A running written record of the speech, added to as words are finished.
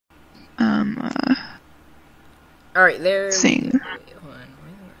Alright, there. thing. Wait, hold on. Where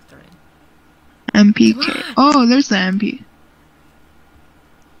are we starting? MPK. Oh, there's the MP.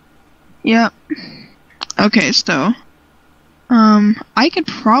 Yep. Okay, so I could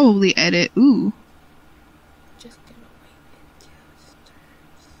probably edit. Ooh. Just gonna wait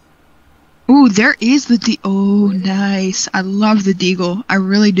until it Ooh, there is the oh, nice. I love the deagle. I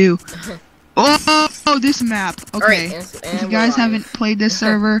really do. Oh, this map. Okay. Alright, If you guys haven't played this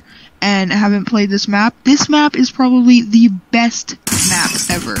server and haven't played this map is probably the best map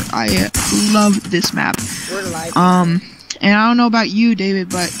ever. I love this map. We're live. And I don't know about you, David,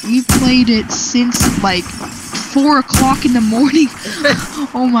 but we've played it since like 4 o'clock in the morning.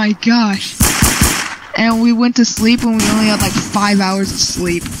 Oh my gosh. And we went to sleep and we only had like 5 hours of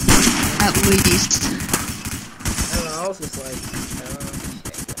sleep. At least. I don't know, I was just like,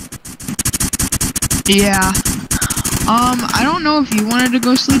 yeah. I don't know if you wanted to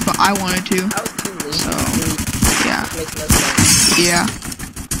go sleep, but I wanted to. I was too late. So, yeah. Makes no sense. Yeah.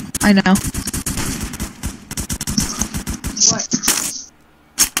 I know. What?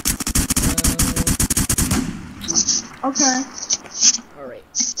 Okay. Alright.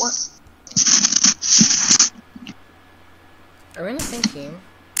 What? Are we in the same team?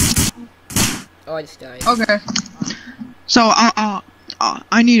 Oh, I just died. Okay. So,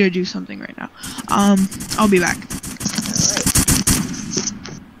 I need to do something right now. I'll be back. Alright.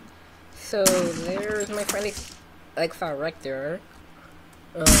 So, there's my friend XileRektor.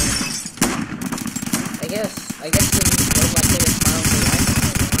 I guess this is what my thing is finally live.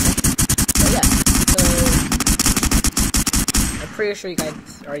 But yeah, so I'm pretty sure you guys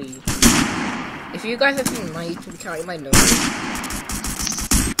already. If you guys have seen my YouTube account, you might know it.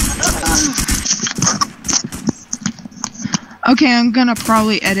 Okay, I'm gonna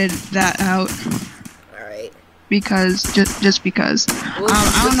probably edit that out. Alright. Because, just because.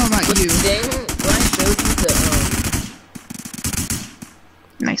 I don't know about you. Then, when I showed you the,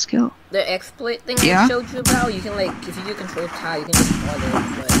 Nice kill. the exploit thing Yeah? I showed you about, you can, like, if you do control tab, you can just pause it,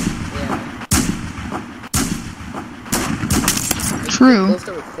 but, yeah. True. It goes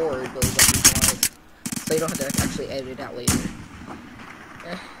to record, but it's like pause, so you don't have to actually edit it out later.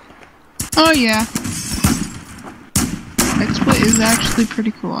 Oh yeah. Exploit is actually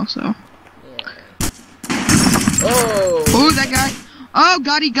pretty cool also. Yeah. Oh! Oh, that guy. Oh,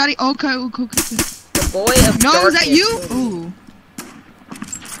 got it. Okay. The boy of No, is darkness. that you? Ooh.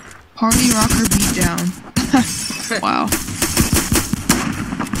 Party rocker beatdown. Wow.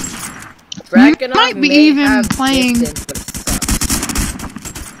 Dragonov might be may even have playing- distance, but it sucks.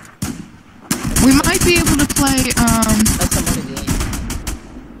 We might be able to play, Like some other game.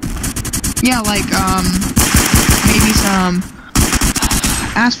 yeah, like, maybe some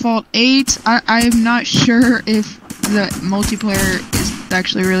Asphalt 8. I am not sure if the multiplayer is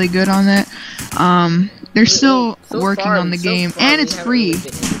actually really good on that. They're still working on the game, and it's free.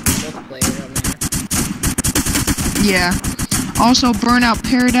 Yeah. Also, Burnout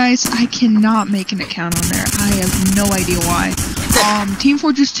Paradise, I cannot make an account on there. I have no idea why. Team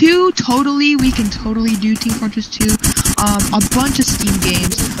Fortress 2, totally, we can totally do Team Fortress 2. A bunch of Steam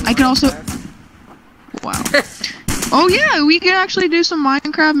games. I could also... Wow. Oh yeah, we could actually do some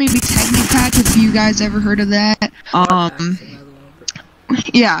Minecraft, maybe Technipatch if you guys ever heard of that.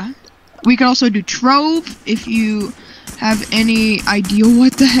 Yeah. We could also do Trove if you have any idea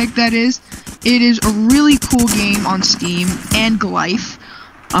what the heck that is. It is a really cool game on Steam and Glyph.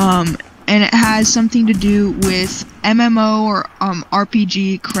 And it has something to do with MMO or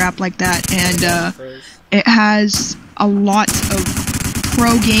RPG crap like that, and it has a lot of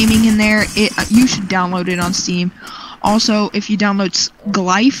pro gaming in there. You should download it on Steam. Also, if you download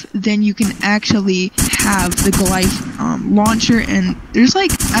Glyph, then you can actually have the Glyph launcher, and there's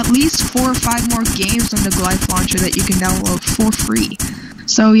like at least 4 or 5 more games on the Glyph launcher that you can download for free.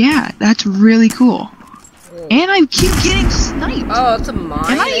 So yeah, that's really cool. And I keep getting sniped. Oh, it's a mine.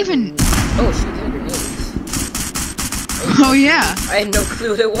 Am I even... Oh, shoot, they're grenades. Oh yeah. I had no clue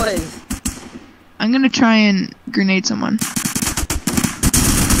what it was. I'm gonna try and grenade someone.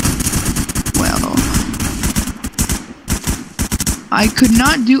 Well, I could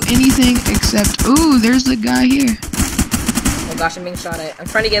not do anything except... Ooh, there's the guy here. Oh gosh, I'm being shot at. I'm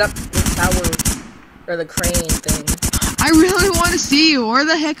trying to get up the tower, or the crane thing. I really want to see you. Where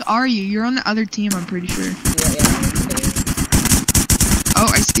the heck are you? You're on the other team, I'm pretty sure. Yeah. Oh,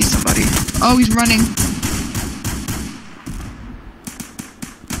 I see somebody. Oh, he's running.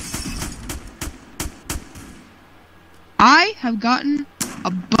 I have gotten a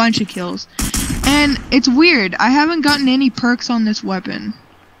bunch of kills. And it's weird. I haven't gotten any perks on this weapon.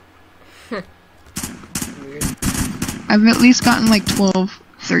 Weird. I've at least gotten like 12,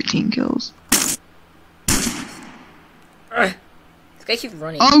 13 kills. They keep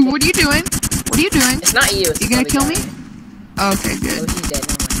running. Oh, what are you doing? What are you doing? It's not you. It's You gonna kill me? guy. Okay, good. Oh, he's dead.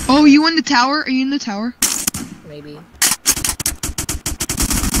 Never mind. Oh, you in the tower? Are you in the tower? Maybe.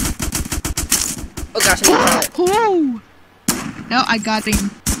 Oh gosh, I need to cut. Oh! No, I got him.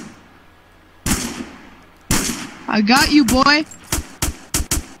 I got you, boy.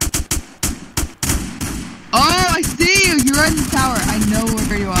 Oh, I see you. You're in the tower. I know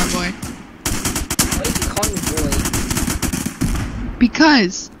where you are, boy. Why did you call me boy?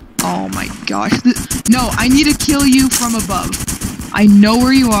 Because. Oh my gosh. No, I need to kill you from above. I know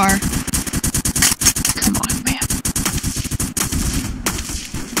where you are. Come on, man.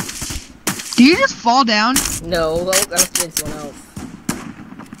 Did you just fall down? No, that was doing someone else.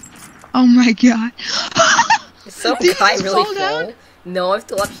 Oh my god. Is some Did you guy just really fall fall? down? No, I'm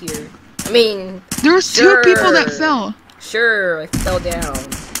still up here. I mean, There was sure. 2 people that fell. Sure, I fell down.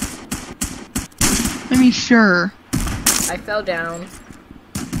 I mean, sure. I fell down.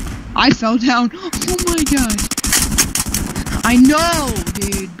 I fell down. Oh my god. I know,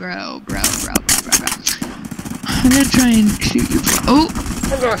 dude, bro. I'm gonna try and shoot you. Oh.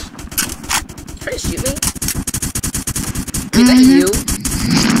 Oh gosh. Trying to shoot me? Is that you?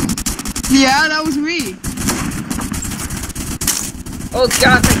 Yeah, that was me. Oh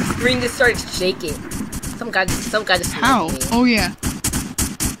god, my screen just started shaking. Some guy just How? me. Oh yeah.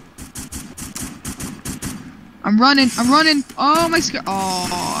 I'm running. Oh my screen.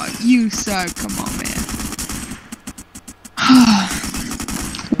 Oh, you suck. Come on, man.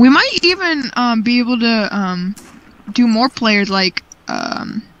 We might even be able to do more players like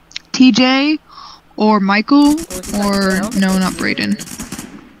TJ or Michael or no, not Brayden.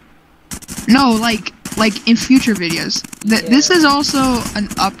 No, like in future videos. This is also an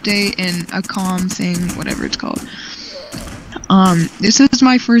update and a calm thing, whatever it's called. This is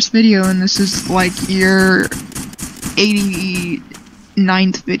my first video, and this is like your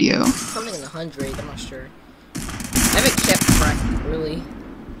 89th video. Something in the 100, I'm not sure. I haven't kept track, really.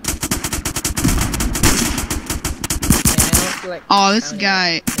 Yeah, I don't feel like Oh, this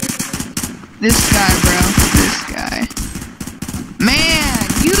guy, bro. This guy. Man,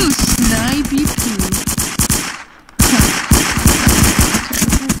 you snipey poo.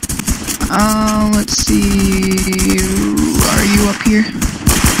 Let's see. Are you up here?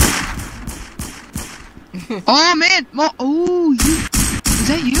 Oh man! Oh, you. Is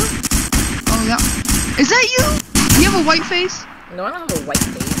that you? Oh, that. Is that you? You have a white face? No, I don't have a white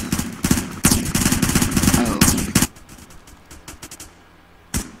face. Oh.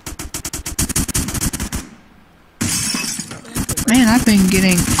 Man, I've been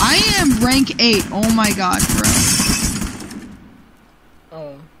getting. I am rank 8. Oh my god, bro.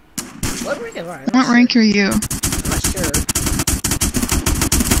 Oh. What rank am I? What rank are you? I'm not sure.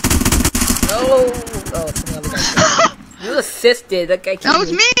 Oh, it's another guy. You assisted. That guy killed That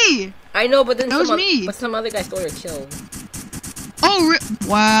was me! I know, but then That was me. But some other guy stole your kill. Oh,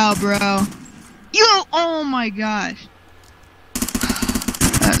 wow, bro. You. Oh my gosh.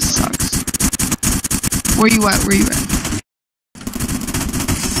 That sucks. Where you at? Where you at?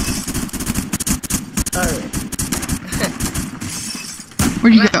 Alright.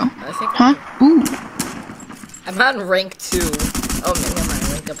 Where'd you go? I think Huh? Ooh. I'm on rank 2. Oh, never mind.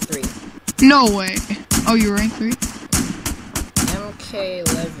 Rank up 3. No way. Oh, you're rank 3? MK11. I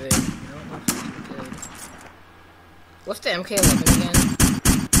don't know if it's good. What's the MK11 again?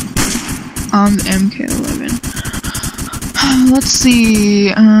 The MK11. Let's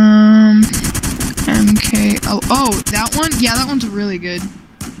see. MK. Oh, that one? Yeah, that one's really good.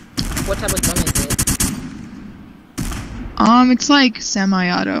 What type of gun is it? It's like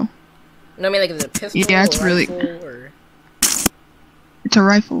semi-auto. No, I mean, like, is it a pistol? Yeah, it's or really. rifle, or... It's a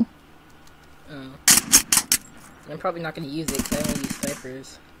rifle. Oh. I'm probably not gonna use it because I only use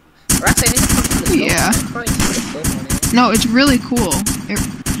snipers. Or actually, I think it's probably the Yeah. scope. Probably put a scope on it. No, it's really cool.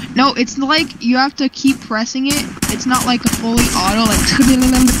 No, it's like you have to keep pressing it. It's not like a fully auto, like.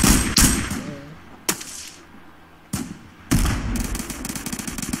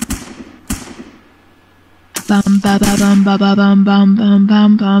 Bum ba ba bum ba ba bum bum bum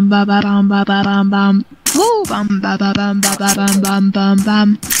bum bum ba ba dum ba ba dum bum. Woo bum ba ba bum ba ba bum bum bum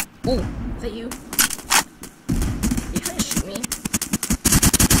bum. Ooh, is that you? You trying to shoot me?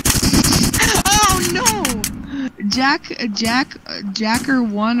 Oh no!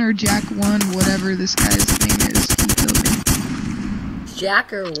 Jacker1 or Jack1, whatever this guy's name is, he killed me.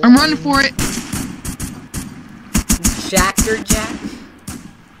 Jacker 1. I'm running for it. Jacker Jack?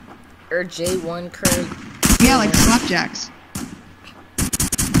 Or J1 Curry? Yeah, like slapjacks.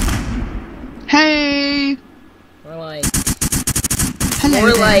 Hey! Or like... Hello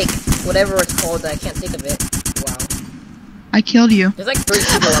Or there. like, whatever it's called, I can't think of it. Wow. I killed you. There's like 3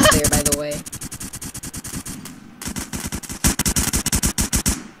 people up there, by the way.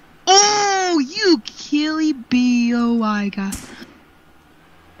 Oh, you killy B-O-I god.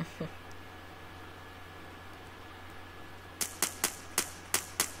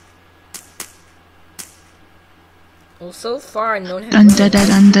 Well, so far, no one has Dun really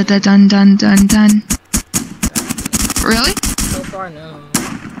dun dun dun dun dun dun dun. Really? So far, no.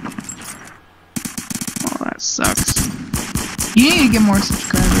 Oh, that sucks. You need to get more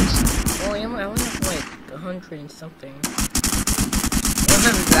subscribers. Well, I only have like 100 and something. I don't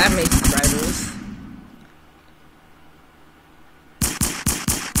have that many subscribers.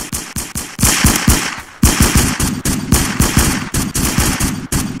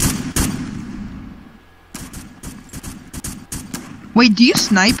 Wait, do you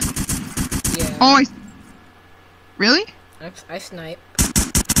snipe? Yeah. Oh, really? I snipe.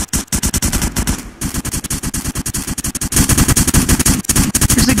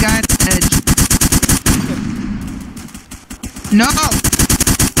 There's a guy at the edge. No!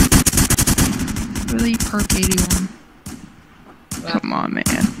 Really, perk 81. Wow. Come on, man.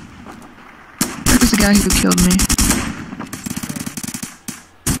 There's a guy who killed me.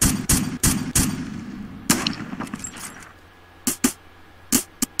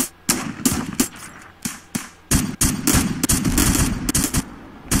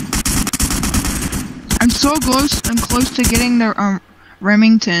 I'm so close. I'm close to getting the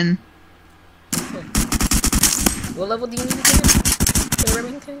Remington. What level do you need to get for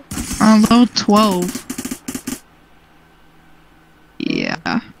Remington? Level 12.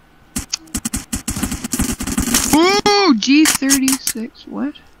 Yeah. Ooh, G36.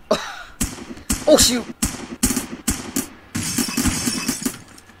 What? Oh shoot!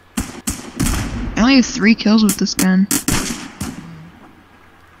 I only have 3 kills with this gun.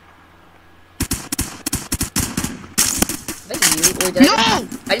 Wait, No!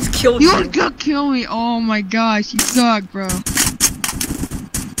 I just killed you. You were gonna kill me. Oh my gosh, you suck, bro. I know.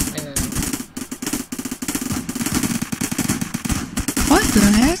 What the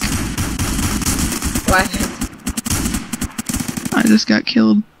heck? What? I just got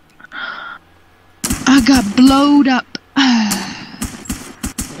killed. I got blowed up. No.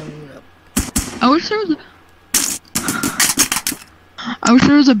 I wish there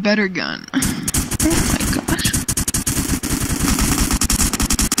was a better gun. Oh my gosh.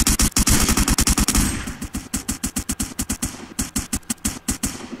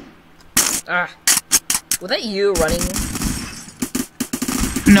 Ah. Was that you running?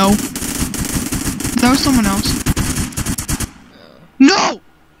 No. That was someone else. Oh. No!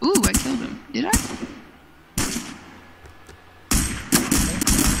 Ooh, I killed him. Did I?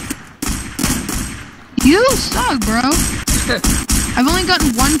 You suck, bro. I've only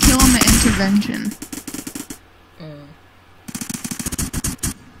gotten 1 kill on the intervention.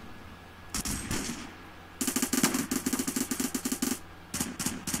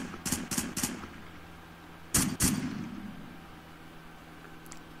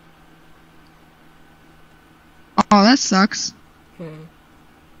 Oh, that sucks.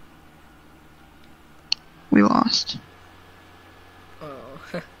 We lost. Oh.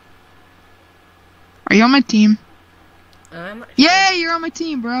 Are you on my team? I'm not sure. Yeah, you're on my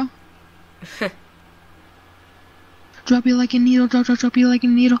team, bro. Drop you like a needle, drop you like a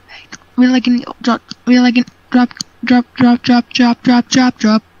needle. Hey, drop you like a needle, drop you like a drop.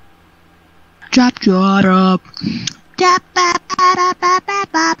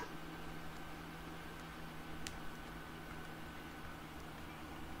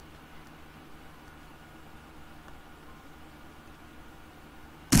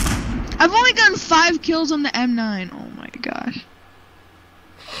 I've only gotten 5 kills on the M9. Oh my gosh.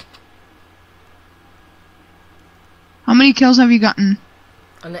 How many kills have you gotten?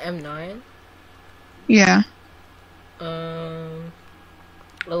 On the M9? Yeah.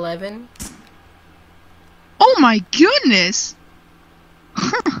 11. Oh my goodness!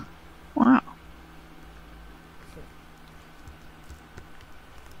 Wow.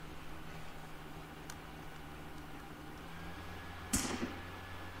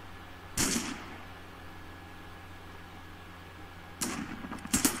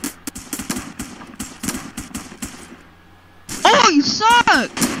 Oh, you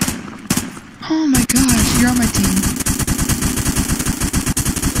suck! Oh my gosh, you're on my team.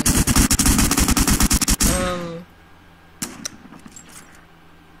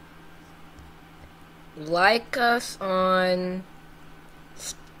 Like us on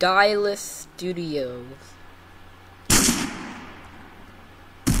Stylus Studios.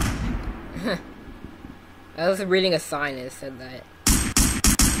 I was reading a sign and it said that.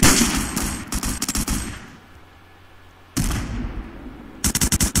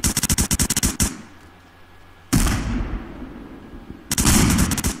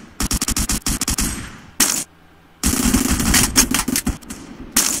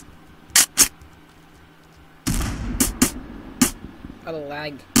 Out of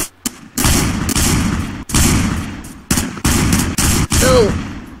lag. So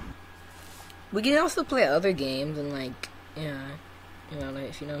we can also play other games and like, yeah, you know, like,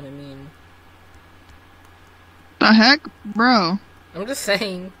 if you know what I mean. The heck, bro? I'm just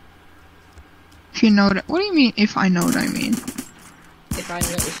saying. If you know what? What do you mean? If I know what I mean? If I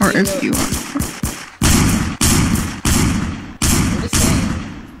know, Or if you are. I'm just saying.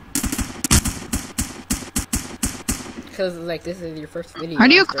 Because like this is your first video. How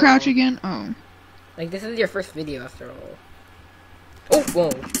do you crouch again? Oh. Like this is your first video after all. Oh, whoa!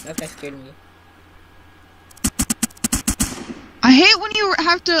 That guy scared me. I hate when you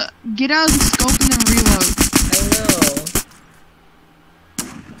have to get out of the scope and then reload. I know.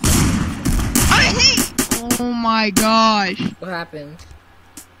 I hate. Oh my gosh. What happened?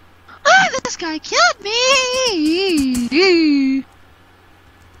 Ah, this guy killed me.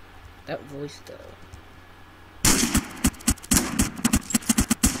 That voice though.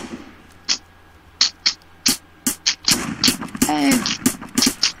 Hey.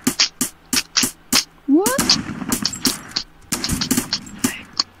 What?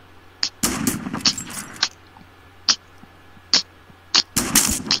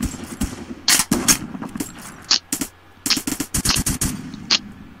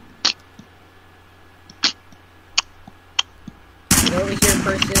 Get over here,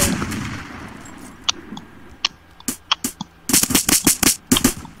 person.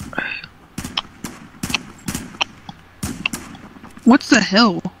 What's the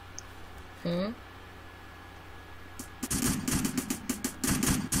hill? Hmm?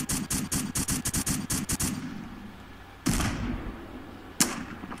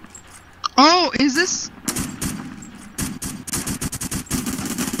 Oh, is this?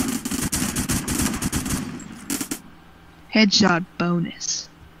 Headshot bonus.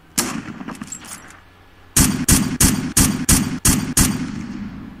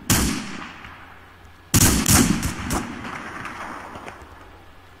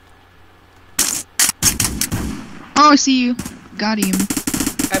 Oh, I see you. Got him.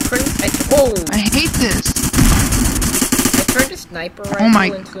 Whoa! I hate this. I turned a sniper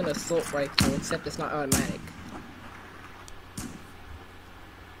rifle into an assault rifle, except it's not automatic.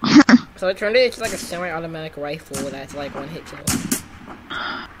 So I turned it into like a semi-automatic rifle that's like one hit kill.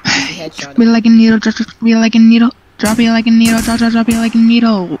 Headshot. Be like a needle, drop it like a needle, drop it like a needle, drop it like a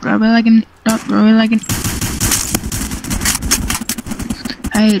needle, drop it like a drop it like a.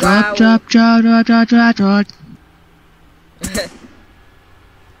 Hey, Wow. drop.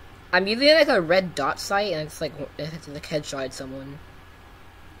 I'm using like a red dot sight, and it's like headshot someone.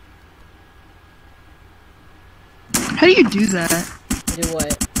 How do you do that? Do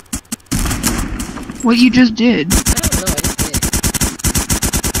what? What you just did? I don't know. I just did.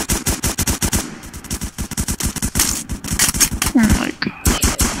 Oh my god.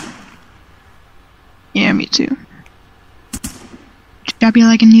 Yeah, me too. Drop it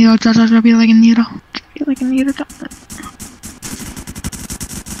like a needle, drop it like a needle, drop it like a needle, drop it.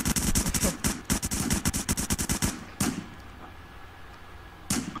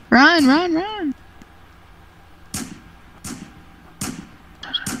 Run.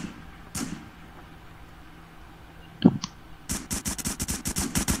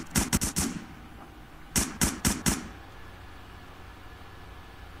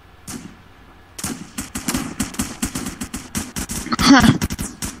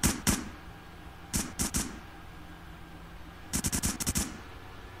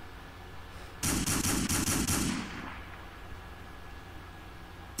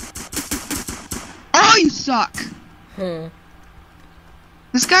 Oh, you suck!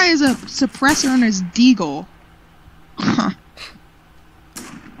 This guy is a suppressor on his deagle. Huh.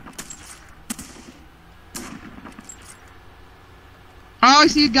 Oh, I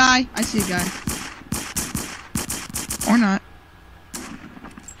see a guy. Or not.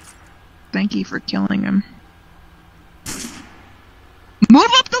 Thank you for killing him.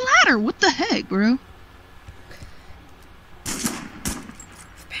 Move up the ladder! What the heck, bro?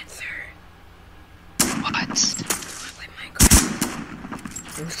 Spencer. What? Play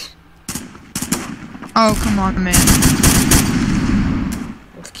Minecraft. Oh, come on, man.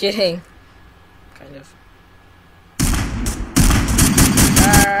 Just kidding. Kind of.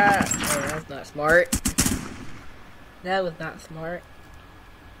 Oh, that was not smart. That was not smart.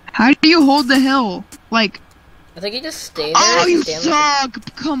 How do you hold the hill? Like... I think you just stay there. Oh, you stand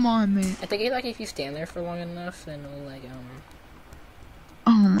suck! Come on, man. I think like if you stand there for long enough, then it'll like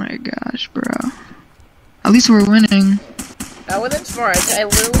Oh my gosh, bro. At least we're winning. I wasn't smart. I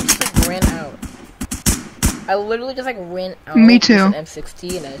literally just like ran out. I literally just like ran out. Me too. With an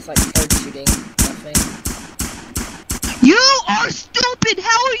M60 and I just like started shooting nothing. You are stupid!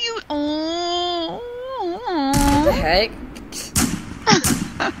 How are you? Oh. What the heck?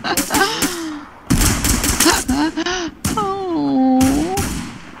 Oh.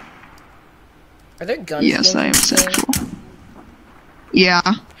 Are there guns? Yes, I am sexual. Yeah.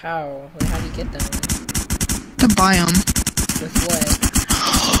 How? How do you get them? To buy them. With what?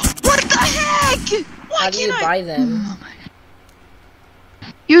 What the heck? Why How do you buy them?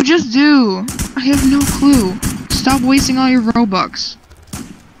 You just do. I have no clue. Stop wasting all your Robux.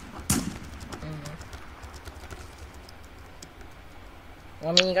 Well,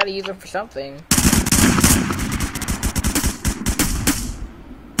 I mean, you gotta use them for something.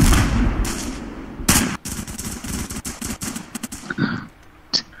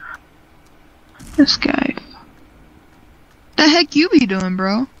 This guy. The heck you be doing,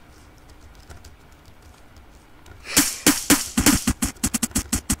 bro?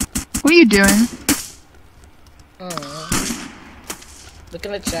 What are you doing? Look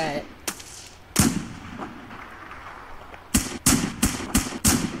in the chat.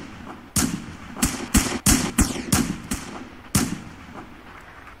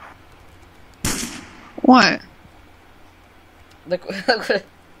 What? Look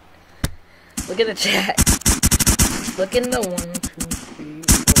at the chat. Look in the 1, 2, 3,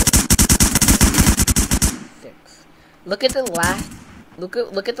 4, 6. Look at the last. Look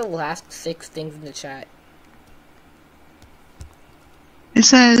at the last 6 things in the chat. It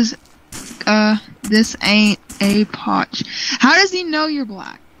says, this ain't a potch. How does he know you're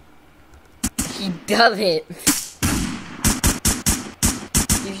black? He doesn't.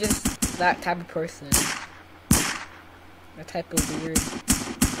 He's just that type of person. That type of weird.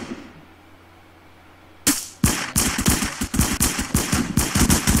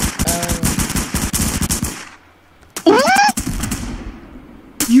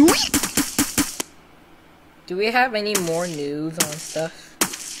 Do we have any more news on stuff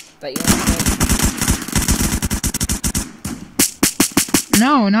that you want to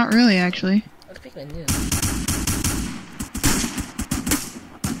know? No, not really, actually. Let's pick the news.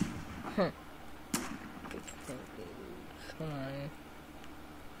 Come on.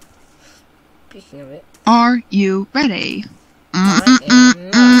 Speaking of it. Are you ready? I am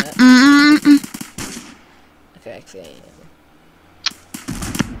not. Okay, actually I am.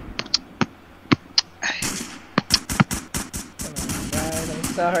 I'm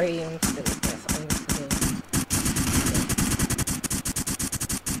sorry, I'm silly. Yes, I'm silly.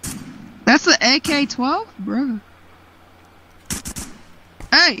 That's the AK-12? Bro.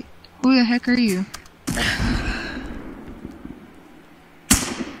 Hey! Who the heck are you?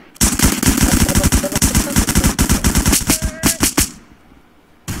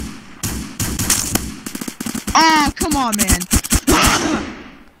 Oh, come on, man.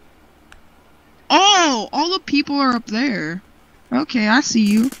 Oh, all the people are up there. Okay, I see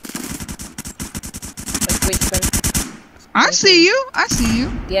you. I see you. I see you.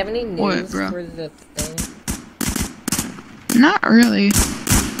 Do you have any news What, bro? for the thing? Not really.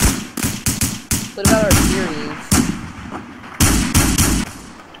 What about our series?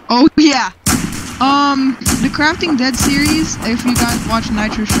 Oh, yeah. The Crafting Dead series, if you guys watch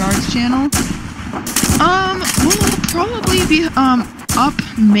Nitro Shards channel, will probably be, up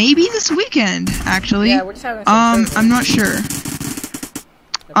maybe this weekend, actually. Yeah, we're just having some I'm not sure.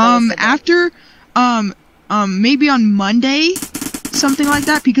 After, maybe on Monday, something like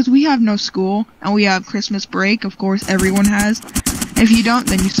that, because we have no school, and we have Christmas break, of course, everyone has. If you don't,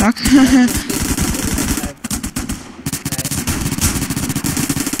 then you suck.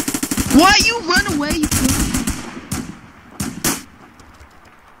 Why you run away, you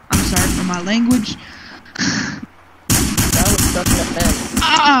I'm sorry for my language. That was such an offense.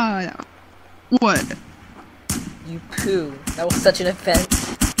 Ah! What? You poo. That was such an offense.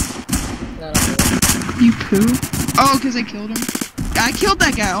 No. You poo? Oh, because I killed him? I killed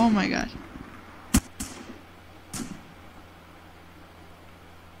that guy, oh my gosh.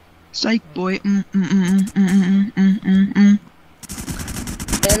 Psych boy. And,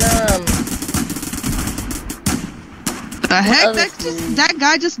 the heck? That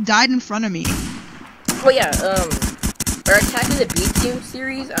guy just died in front of me. Oh yeah, our Attack of the Beat Team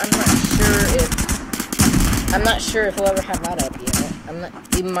series, I'm not sure if we'll ever have that up yet.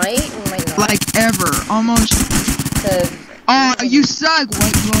 It might or might not. Like ever, almost. Oh, you suck,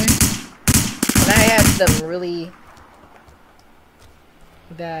 white boy. And I have some really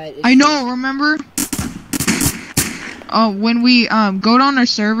bad issues. I know, remember? Oh, when we, go on our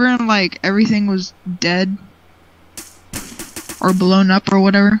server and, like, everything was dead. Or blown up or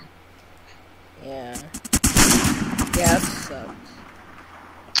whatever. Yeah. Yeah, that sucks.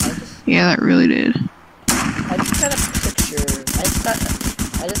 Yeah, that really did. I just kind of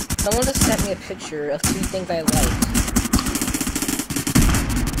someone just sent me a picture of 2 things I like.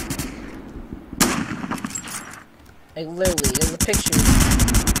 Like literally, there's a picture.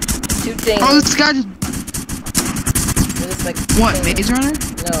 2 things. Oh, this guy just. It's like What, Maze Runner?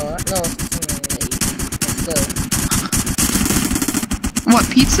 No, it's What,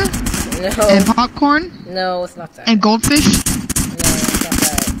 pizza? No. And popcorn? No, it's not that. And goldfish? No, it's not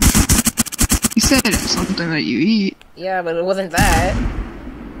that. You said it's something that you eat. Yeah, but it wasn't that.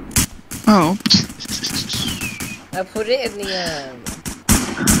 Oh. I put it in the,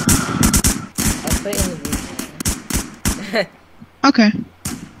 I'll put it in the Okay.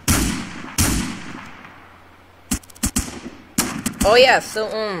 Oh yeah, so,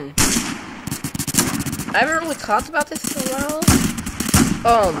 I haven't really talked about this in a while.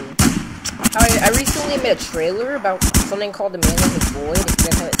 I recently made a trailer about something called The Man in the Void, if you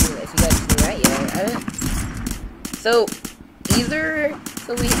guys haven't seen it, if you guys seen that yet.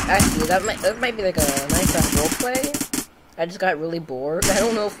 Actually, that might be like a Minecraft roleplay. I just got really bored. I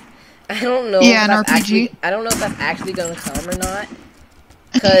don't know Yeah, an RPG. I don't know if that's actually gonna come or not.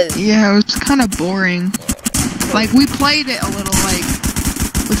 Cause yeah, it was kind of boring. Like, we played it a little, like,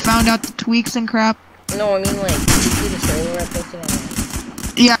 we found out the tweaks and crap. No, I mean, like, did you see the trailer I posted on?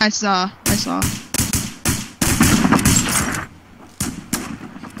 Yeah, I saw.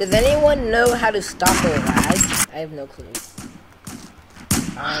 Does anyone know how to stop a lag? I have no clue.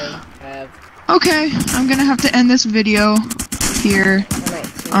 Okay, I'm gonna have to end this video here.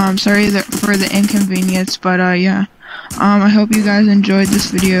 Sorry for the inconvenience, but, yeah. I hope you guys enjoyed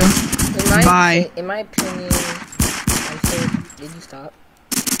this video. Bye. In my opinion, I'm sorry, did you stop?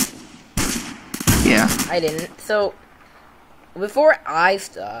 Yeah. I didn't. So, before I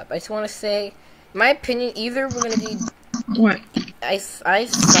stop, I just want to say, in my opinion, either we're going to do... What? I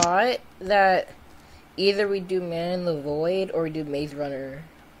thought that either we do Man in the Void or we do Maze Runner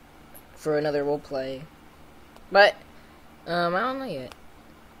for another roleplay. But, I don't know yet.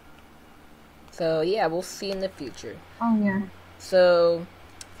 So, yeah, we'll see in the future. Oh, yeah. So,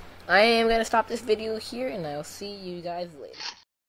 I am going to stop this video here, and I'll see you guys later.